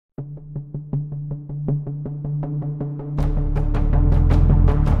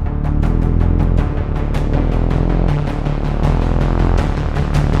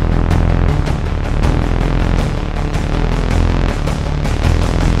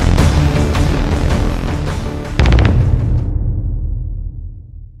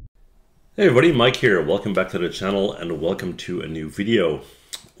Hey everybody, Mike here. Welcome back to the channel and welcome to a new video.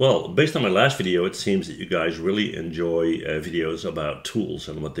 Well, based on my last video, it seems that you guys really enjoy videos about tools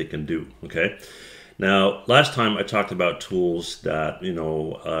and what they can do, okay? Now, last time I talked about tools that,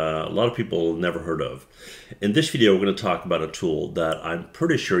 a lot of people never heard of. In this video, we're going to talk about a tool that I'm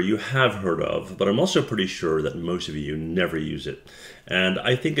pretty sure you have heard of, but I'm also pretty sure that most of you never use it. And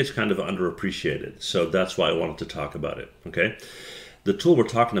I think it's kind of underappreciated, so that's why I wanted to talk about it, okay? The tool we're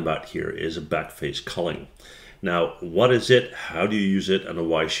talking about here is a backface culling. Now, what is it? How do you use it? And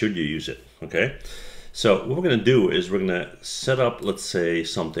why should you use it? Okay. So what we're going to do is we're going to set up, let's say,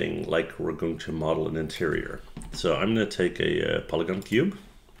 something like we're going to model an interior. So I'm going to take a polygon cube.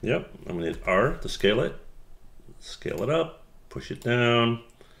 Yep. I'm going to hit R to scale it up, push it down.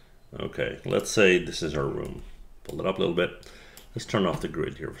 Okay. Let's say this is our room. Pull it up a little bit. Let's turn off the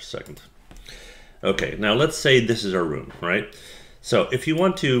grid here for a second. Okay. Now let's say this is our room, right? So if you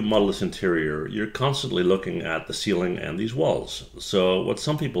want to model this interior, you're constantly looking at the ceiling and these walls. So what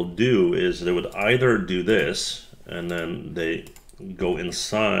some people do is they would either do this and then they go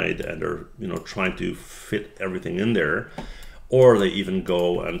inside and are trying to fit everything in there, or they even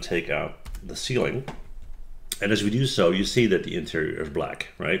go and take out the ceiling. And as we do so, you see that the interior is black,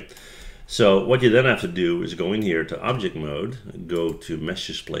 right? So what you then have to do is go in here to object mode, go to mesh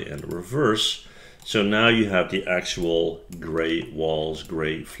display and reverse. So now you have the actual gray walls,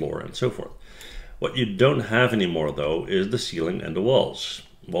 gray floor, and so forth. What you don't have anymore, though, is the ceiling and the walls.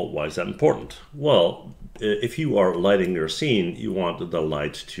 Well, why is that important? Well, if you are lighting your scene, you want the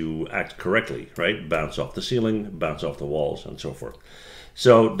light to act correctly, right? Bounce off the ceiling, bounce off the walls, and so forth.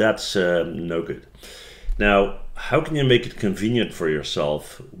 So that's no good. Now, how can you make it convenient for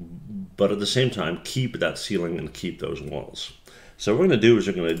yourself, but at the same time keep that ceiling and keep those walls? So what we're going to do is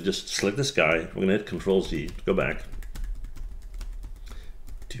we're going to just select this guy. We're going to hit Control Z, go back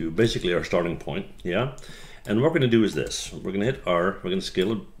to basically our starting point. Yeah. And what we're going to do is this. We're going to hit R. We're going to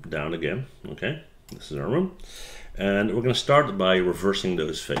scale it down again. Okay. This is our room. And we're going to start by reversing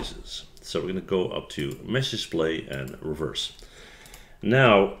those faces. So we're going to go up to Mesh Display and Reverse.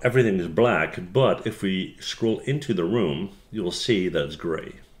 Now everything is black, but if we scroll into the room, you will see that it's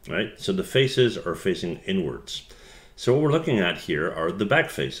gray, right? So the faces are facing inwards. So what we're looking at here are the back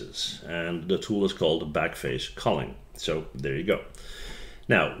faces, and the tool is called Backface Culling. So there you go.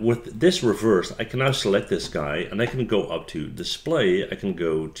 Now with this reverse, I can now select this guy and I can go up to display. I can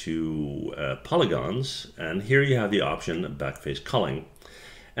go to polygons, and here you have the option Backface Culling.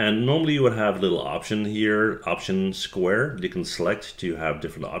 And normally you would have a little option here, option square. You can select to have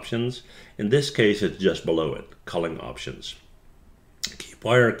different options. In this case, it's just below it, culling options. Keep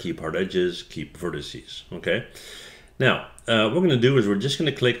wire, keep hard edges, keep vertices, okay? Now, what we're going to do is we're just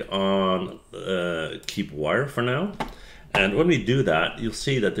going to click on keep wire for now. And when we do that, you'll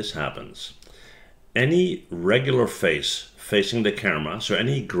see that this happens. Any regular face facing the camera, so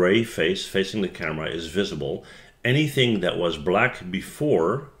any gray face facing the camera is visible. Anything that was black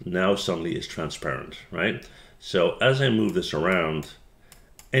before now suddenly is transparent, right? So as I move this around,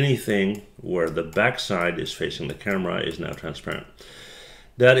 anything where the back side is facing the camera is now transparent.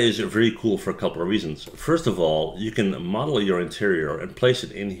 That is very cool for a couple of reasons. First of all, you can model your interior and place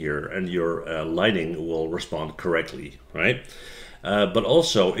it in here, and your lighting will respond correctly, right? But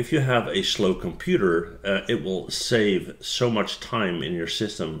also, if you have a slow computer, it will save so much time in your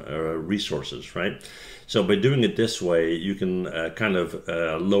system resources, right? So by doing it this way, you can kind of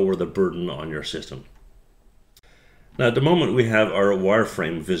lower the burden on your system. Now at the moment we have our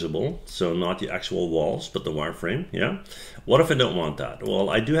wireframe visible, so not the actual walls, but the wireframe, yeah? What if I don't want that? Well,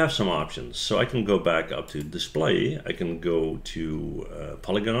 I do have some options. So I can go back up to display, I can go to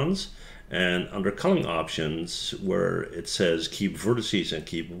polygons, and under culling options where it says keep vertices and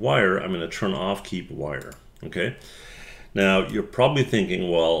keep wire, I'm going to turn off keep wire, okay? Now you're probably thinking,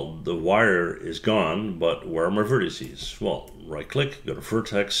 well, the wire is gone, but where are my vertices? Well, right click, go to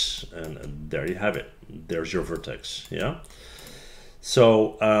vertex, and there you have it. There's your vertex, yeah?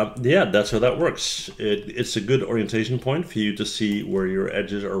 So yeah, that's how that works. It's a good orientation point for you to see where your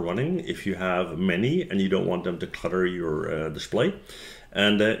edges are running if you have many and you don't want them to clutter your display.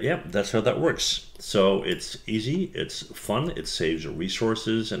 And yeah, that's how that works. So it's easy, it's fun, it saves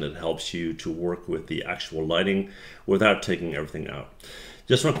resources, and it helps you to work with the actual lighting without taking everything out.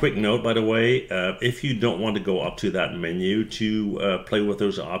 Just one quick note, by the way, if you don't want to go up to that menu to play with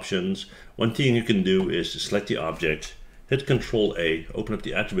those options, one thing you can do is to select the object, hit Control A, open up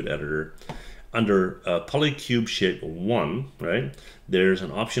the attribute editor. Under Polycube Shape 1, right, there's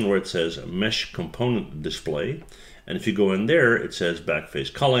an option where it says Mesh Component Display. And if you go in there, it says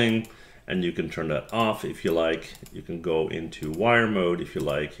Backface Culling, and you can turn that off if you like. You can go into wire mode if you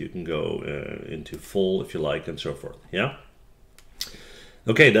like. You can go into full if you like, and so forth. Yeah.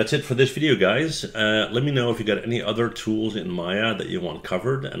 Okay, that's it for this video, guys. Let me know if you got any other tools in Maya that you want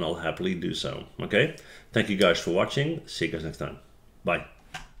covered, and I'll happily do so. Okay, thank you guys for watching. See you guys next time. Bye.